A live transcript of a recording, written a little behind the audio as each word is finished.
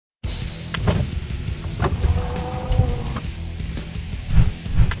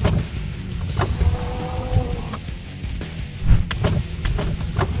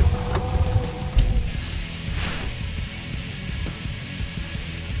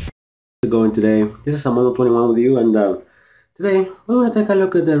it going today? This is Amano21 with you, and today we're going to take a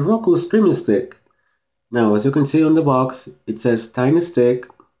look at the Roku Streaming Stick. Now, as you can see on the box, it says tiny stick,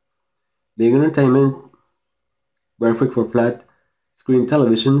 big entertainment, perfect for flat screen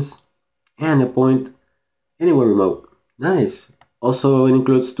televisions, and a point anywhere remote. Nice. Also, it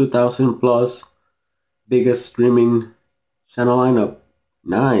includes 2000 plus biggest streaming channel lineup.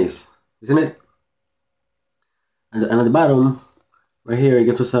 Nice, isn't it? And at the bottom, right here, it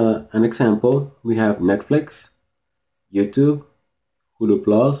gives us an example. We have Netflix, YouTube, Hulu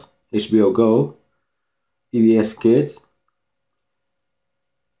Plus, HBO Go, PBS Kids,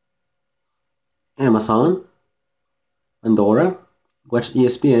 Amazon, Pandora, Watch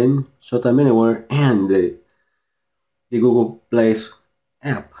ESPN, Showtime Anywhere, and the Google Play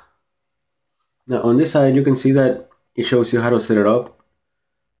app. Now on this side, you can see that it shows you how to set it up.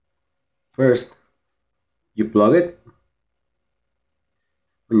 First, you plug it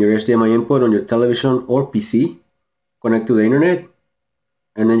on your HDMI input on your television or PC, connect to the internet,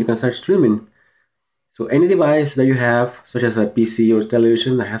 and then you can start streaming. So any device that you have, such as a PC or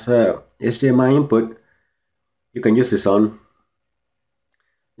television that has a HDMI input, you can use this on.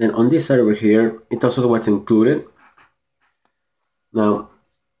 Then on this side over here, it tells us what's included. Now,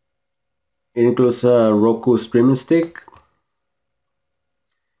 it includes a Roku Streaming Stick,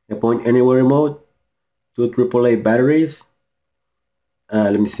 a point anywhere remote, 2 AAA batteries,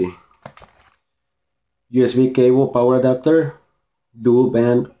 let me see, USB cable power adapter, dual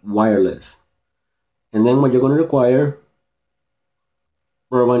band wireless. And then what you're going to require: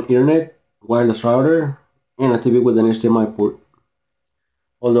 broadband internet, wireless router, and a TV with an HDMI port.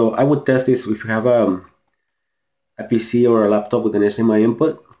 Although I would test this if you have a PC or a laptop with an HDMI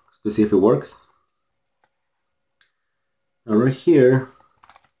input to see if it works. Now right here,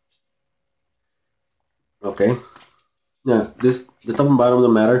 okay, now the top and bottom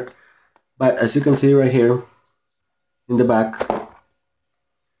don't matter, but as you can see right here in the back,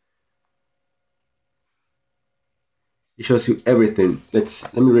 it shows you everything.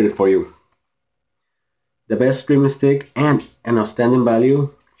 Let me read it for you. The best streaming stick and an outstanding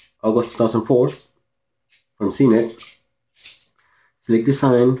value, August 2004, from CNET. Slick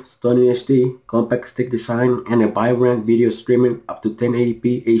design, stunning HD, compact stick design, and a vibrant video streaming up to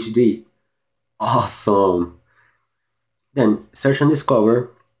 1080p HD. Awesome! Then search and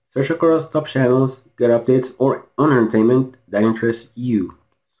discover. Search across top channels, get updates or on entertainment that interests you.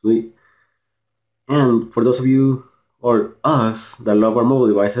 Sweet. And for those of you or us that love our mobile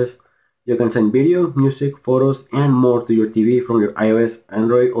devices, you can send video, music, photos, and more to your TV from your iOS,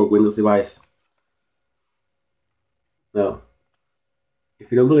 Android, or Windows device. Now, if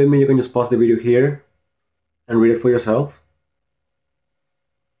you don't believe me, you can just pause the video here and read it for yourself.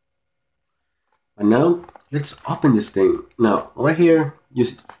 And now, let's open this thing. Now, right here,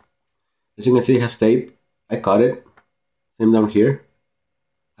 as you can see, it has tape. I cut it. Same down here.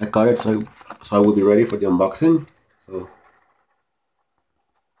 I cut it so I will be ready for the unboxing. So,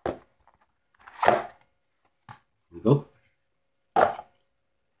 there we go.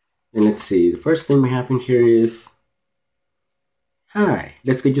 And let's see, the first thing we have in here is, hi,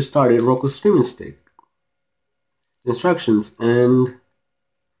 let's get you started, Roku Streaming Stick. Instructions: and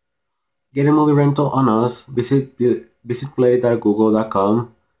get a movie rental on us. Visit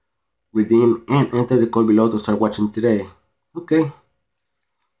play.google.com, redeem and enter the code below to start watching today. Okay,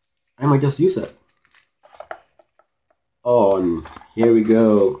 I might just use it. On, here we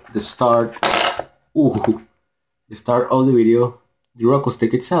go, the start. Ooh, the start of the video, the Roku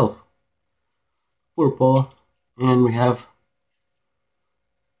Stick itself, purple, and we have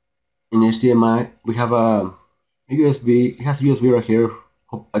an HDMI. We have a USB. It has a USB right here.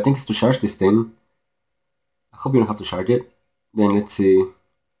 I think it's to charge this thing. I hope you don't have to charge it. Then let's see,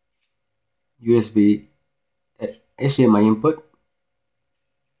 USB HDMI input,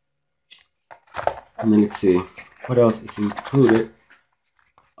 and then let's see what else is included.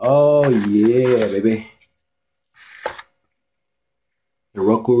 Oh yeah, baby, the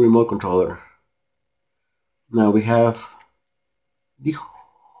Roku remote controller. Now we have the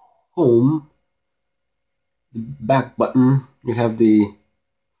home, the back button. You have the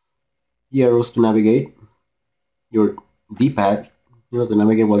arrows to navigate, your D-pad, to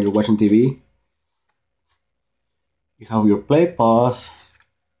navigate while you're watching TV. You have your play, pause,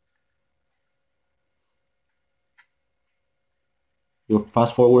 your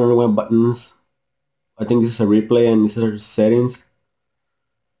fast forward and rewind buttons. I think this is a replay and these are settings.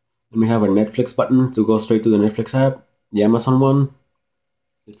 Then we have a Netflix button to go straight to the Netflix app, the Amazon one.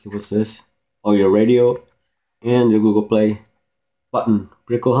 Let's see what's this. Oh, your radio and your Google Play button.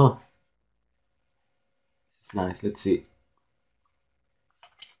 Pretty cool, huh? It's nice. Let's see.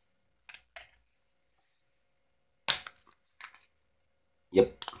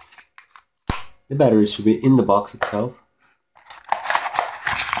 The batteries should be in the box itself.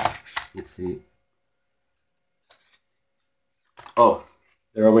 Let's see. Oh,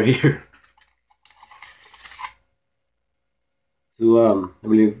 they're over here. So I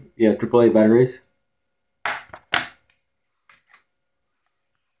believe, yeah, AAA batteries.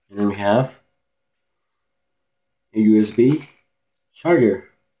 And then we have a USB charger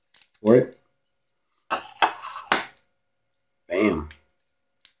for it. Bam.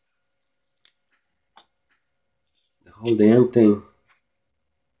 The whole damn thing.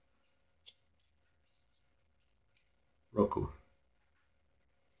 Roku.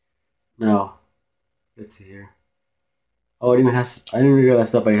 Now, let's see here. Oh, it even has, I didn't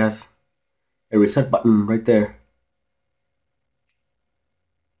realize that, but it has a reset button right there.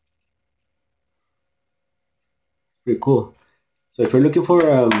 Pretty cool. So if you're looking for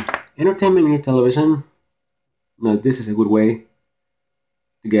entertainment in your television, now this is a good way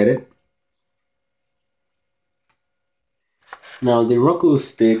to get it. Now the Roku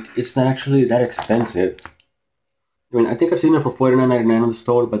stick is not actually that expensive. I mean, I think I've seen it for $49.99 on the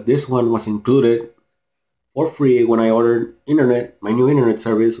store, but this one was included for free when I ordered internet, my new internet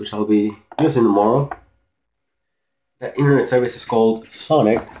service, which I'll be using tomorrow. That internet service is called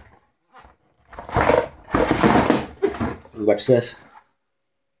Sonic. Watch this.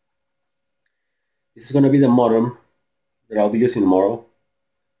 This is going to be the modem that I'll be using tomorrow.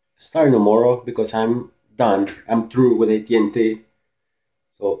 Starting tomorrow because I'm done. I'm through with AT&T.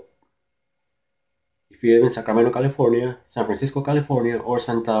 So if you live in Sacramento, California, San Francisco, California, or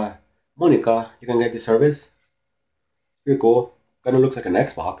Santa Monica, you can get this service. It's pretty cool. Kind of looks like an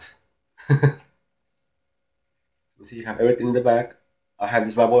Xbox. You see, you have everything in the back. I have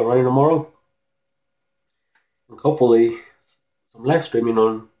this bad boy running tomorrow. And hopefully some live streaming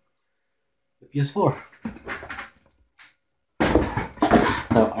on the PS4.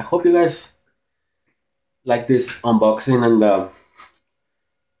 Now, I hope you guys like this unboxing, and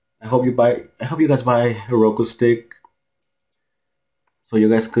I hope you guys buy a Roku stick so you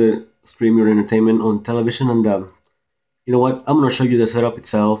guys could stream your entertainment on television. And you know what? I'm gonna show you the setup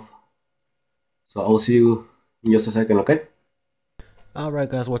itself. So I will see you in just a second, okay? Alright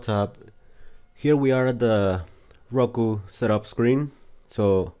guys, what's up? Here we are at the Roku setup screen.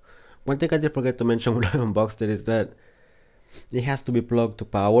 So one thing I did forget to mention when I unboxed it is that it has to be plugged to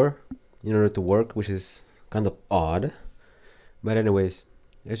power in order to work, which is kind of odd. But anyways,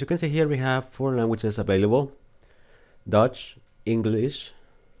 as you can see here, we have 4 languages available: Dutch, English,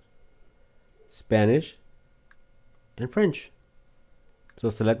 Spanish, and French. So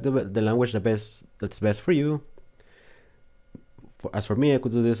select the language that's best for you. As for me, I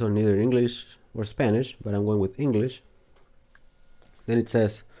could do this on either English or Spanish, but I'm going with English. Then it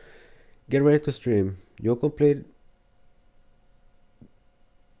says, get ready to stream. You'll complete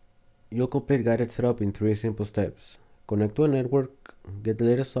guided setup in 3 simple steps. Connect to a network, get the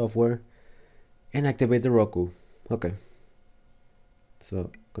latest software, and activate the Roku. Okay. So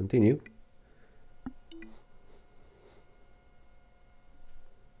continue.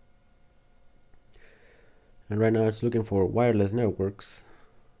 And right now it's looking for wireless networks,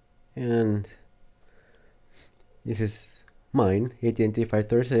 and this is mine, AT&T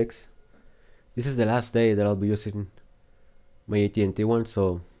 536. This is the last day that I'll be using my AT&T one,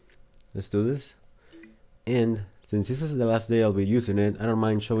 so let's do this. And since this is the last day I'll be using it, I don't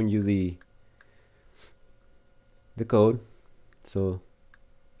mind showing you the code. So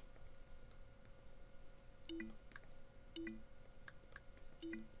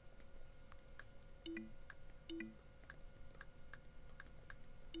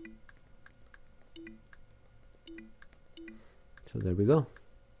there we go.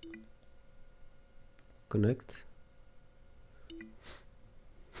 Connect.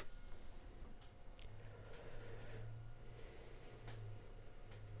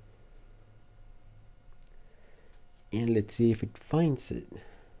 And let's see if it finds it.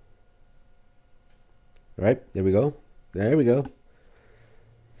 Alright, there we go. There we go.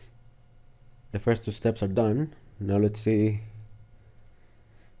 The first 2 steps are done. Now let's see.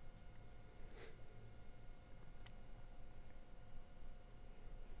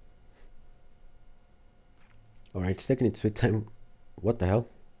 Alright, it's taking its sweet time. What the hell?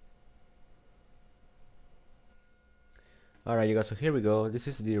 Alright you guys, so here we go. This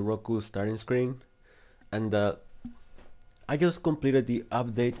is the Roku starting screen. And I just completed the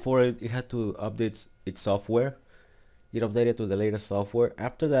update for it. It had to update its software. It updated to the latest software.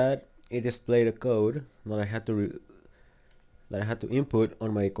 After that, it displayed a code that I had to input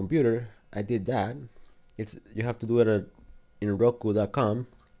on my computer. I did that. You have to do it in Roku.com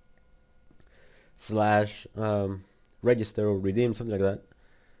 / register or redeem, something like that.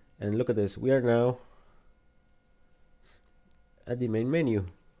 And look at this, we are now at the main menu.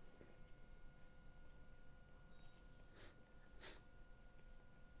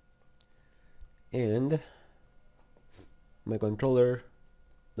 And my controller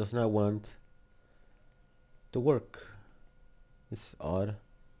does not want to work. This is odd.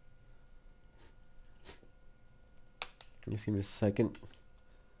 Can you see me a second?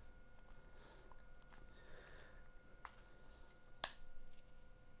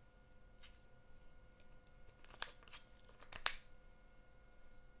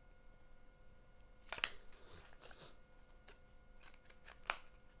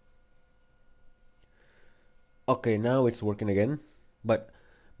 Okay, now it's working again. But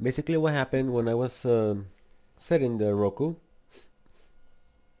basically what happened when I was setting the Roku,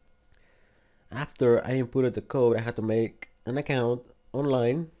 after I inputted the code, I had to make an account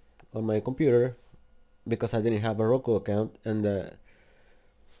online on my computer because I didn't have a Roku account. And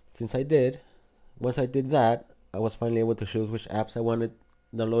since once I did that, I was finally able to choose which apps I wanted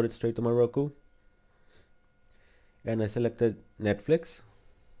downloaded straight to my Roku. And I selected Netflix,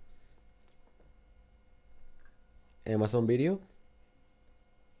 Amazon Video,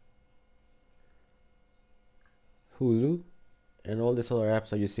 Hulu, and all these other apps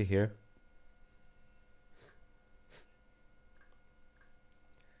that you see here.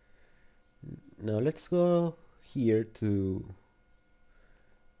 Now let's go here to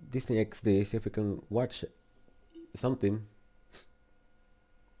Disney XD, see if we can watch something.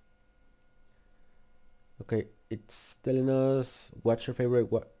 Okay, it's telling us watch your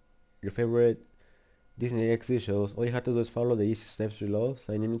favorite Disney XD shows. All you have to do is follow the easy steps below.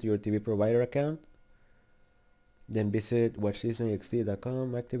 Sign in into your TV provider account. Then visit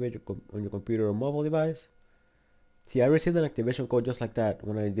watchdisneyxd.com. Activate on your computer or mobile device. See, I received an activation code just like that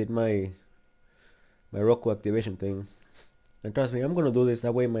when I did my Roku activation thing. And trust me, I'm gonna do this.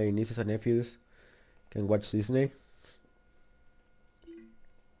 That way my nieces and nephews can watch Disney.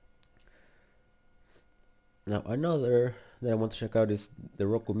 Now another that I want to check out is the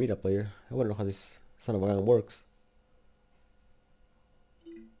Roku Media Player. I wanna know how this son of a gun works.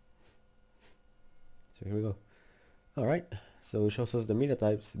 So here we go. Alright, so it shows us the media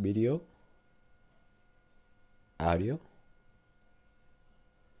types: video, audio,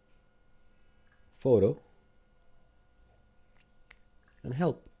 photo, and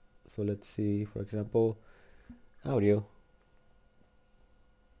help. So let's see, for example, audio.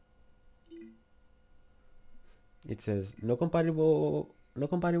 It says no compatible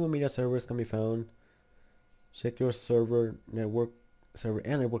media servers can be found. Check your server and network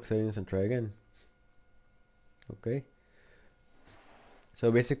settings and try again. Okay. So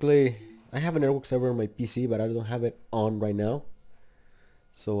basically, I have a network server on my PC, but I don't have it on right now.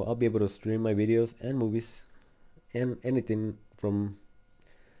 So I'll be able to stream my videos and movies and anything from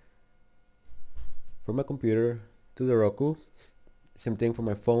my computer to the Roku. Same thing for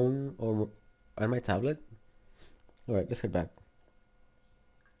my phone or on my tablet. Alright, let's get back.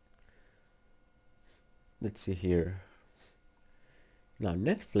 Let's see here. Now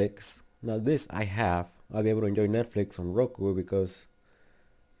Netflix. Now this I have. I'll be able to enjoy Netflix on Roku because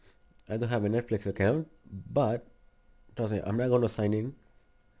I don't have a Netflix account. But trust me, I'm not gonna sign in.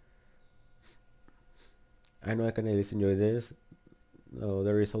 I know I can at least enjoy this. Now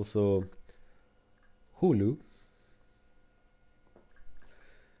there is also Hulu.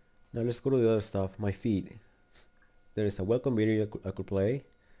 Now let's go to the other stuff. My feed. There is a welcome video I could play,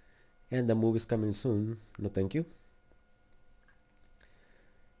 and the movie's coming soon. No thank you.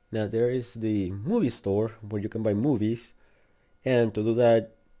 Now there is the movie store where you can buy movies, and to do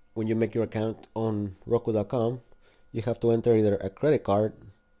that, when you make your account on Roku.com, you have to enter either a credit card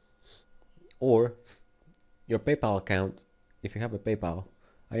or your PayPal account if you have a PayPal.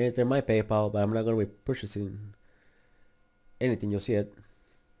 I enter my PayPal, but I'm not going to be purchasing anything just yet.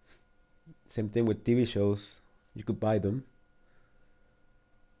 Same thing with TV shows. You could buy them.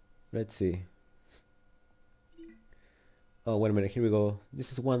 Let's see. Oh, wait a minute. Here we go.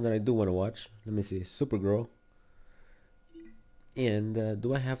 This is one that I do want to watch. Let me see. Supergirl. And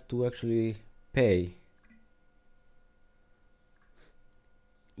do I have to actually pay?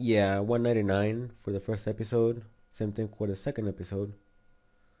 Yeah, $1.99 for the first episode. Same thing for the second episode.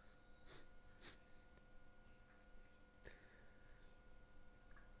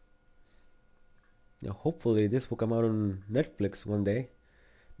 Now hopefully this will come out on Netflix one day,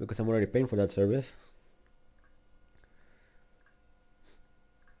 because I'm already paying for that service.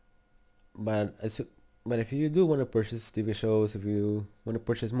 But if you do want to purchase TV shows, if you want to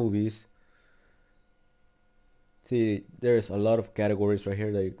purchase movies, see, there's a lot of categories right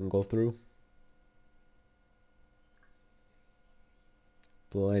here that you can go through.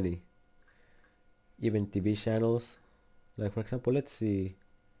 plenty. Even TV channels, like for example, let's see.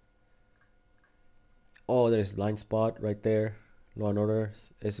 Oh, there's Blind Spot right there, Law and Order,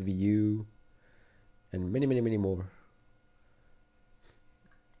 SVU, and many more.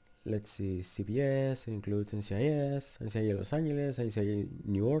 Let's see, CBS includes NCIS, NCIS Los Angeles, NCIS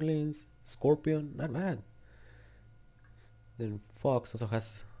New Orleans, Scorpion, not bad. Then Fox also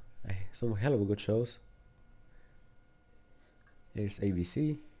has some hell of good shows. There's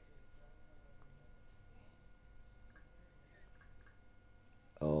ABC.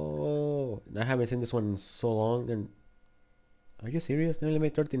 Oh, I haven't seen this one in so long. And are you serious? They only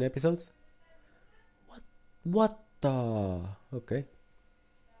made 13 episodes? What the? Okay.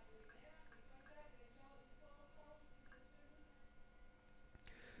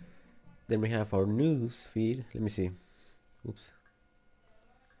 Then we have our news feed. Let me see. Oops.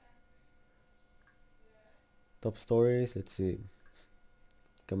 Top stories. Let's see.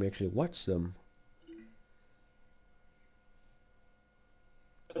 Can we actually watch them?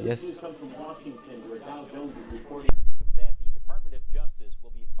 Yes. News comes from Washington, where Dow Jones is reporting that the Department of Justice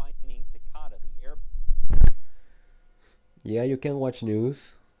will be fining Takata, the air. Yeah, you can watch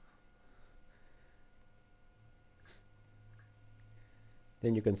news.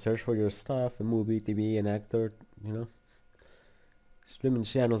 Then you can search for your stuff, a movie, TV, an actor, you know. Streaming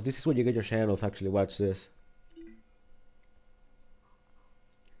channels. This is where you get your channels. Actually, watch this.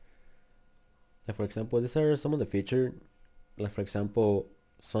 Like for example, these are some of the featured. Like for example,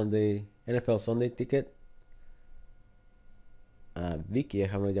 Sunday NFL Sunday Ticket. Viki, I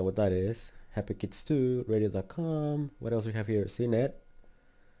have no idea what that is. Happy Kids 2, Radio.com. What else we have here? CNET.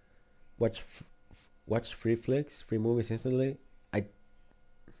 Watch free flicks, free movies instantly.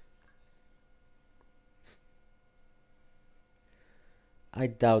 I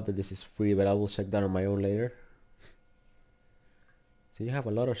doubt that this is free, but I will check that on my own later. So you have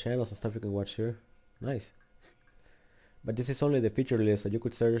a lot of channels and stuff you can watch here. Nice. But this is only the feature list that you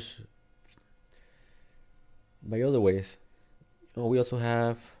could search by other ways. Oh, we also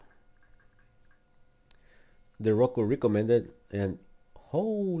have the Roku recommended, and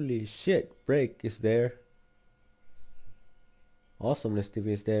holy shit, Break is there. Awesomeness TV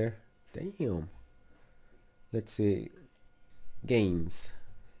is there. Damn. Let's see. Games.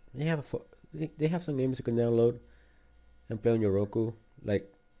 They have some games you can download and play on your Roku,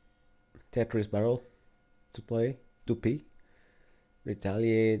 like Tetris Battle to play, 2P,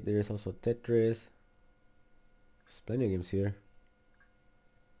 Retaliate. There is also Tetris. There's plenty of games here.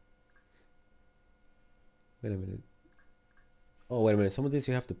 Wait a minute. Oh, wait a minute. Some of these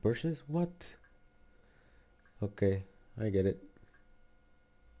you have to purchase? What? Okay, I get it.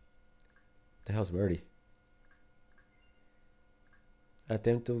 The hell's Birdie?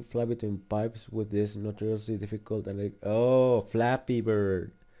 Attempt to fly between pipes with this notoriously difficult and like, oh, Flappy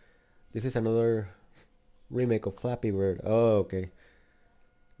Bird. This is another remake of Flappy Bird. Oh, okay.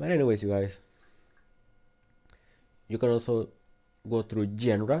 But anyways, you guys, you can also go through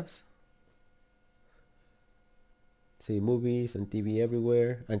genres. See movies and TV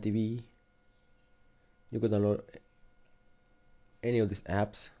everywhere, and TV. You could download any of these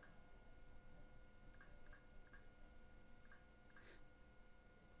apps.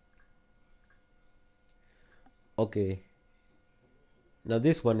 Okay, now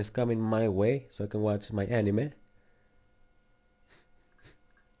this one is coming my way, so I can watch my anime.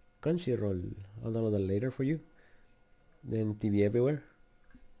 Crunchyroll, I'll download that later for you. Then TV everywhere.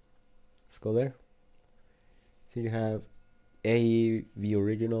 Let's go there. So you have AEV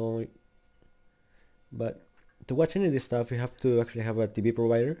original, but to watch any of this stuff you have to actually have a TV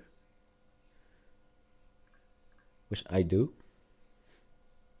provider, which I do.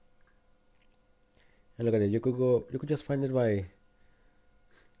 And look at it, you could just find it by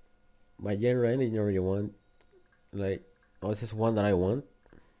genre, any genre you want. Like, oh, this is one that I want.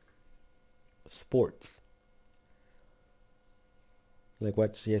 Sports. Like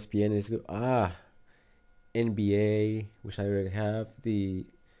watch ESPN is good. NBA, which I already have. The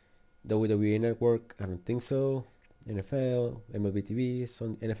WWE Network, I don't think so. NFL, MLB TV,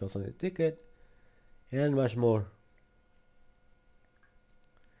 NFL Sunday Ticket, and much more.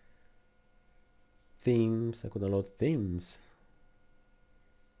 Themes, I could download themes.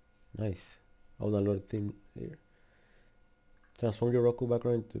 Nice. I'll download theme here. Transform your Roku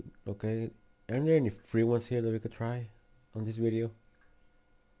background to, okay. Aren't there any free ones here that we could try on this video?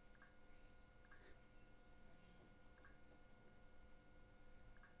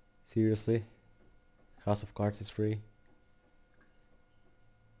 Seriously? House of Cards is free.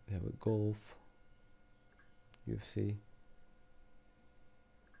 We have a golf, UFC,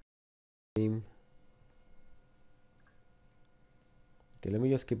 game. Okay, let me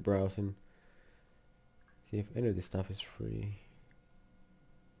just keep browsing. See if any of this stuff is free.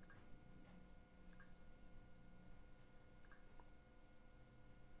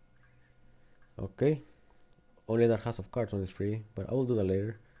 Okay, only that House of Cards one is free, but I will do that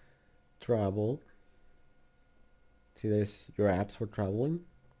later. Travel. See, there's your apps for traveling.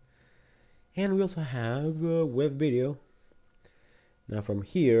 And we also have web video. Now from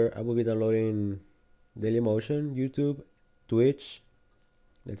here, I will be downloading Dailymotion, YouTube, Twitch.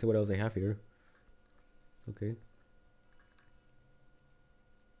 Let's see what else I have here. Okay.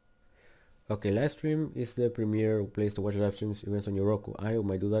 Okay, live stream is the premier place to watch live streams events on your Roku. I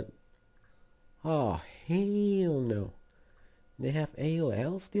might do that. Oh, hell no. They have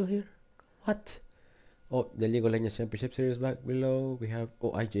AOL still here? What? Oh, the League of Legends Championship Series back below. We have,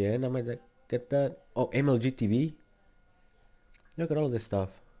 oh, IGN, I might get that. Oh, MLG TV. Look at all this stuff.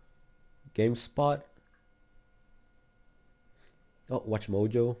 GameSpot. Oh, Watch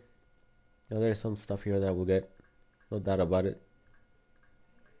Mojo. Now there's some stuff here that I will get. No doubt about it.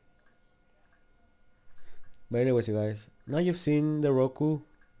 But anyways, you guys, now you've seen the Roku,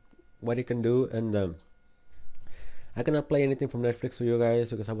 what it can do, and I cannot play anything from Netflix for you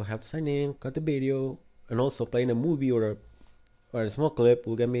guys because I will have to sign in, cut the video, and also playing a movie or a small clip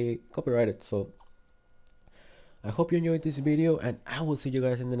will get me copyrighted. So I hope you enjoyed this video, and I will see you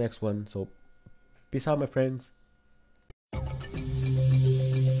guys in the next one. So peace out, my friends.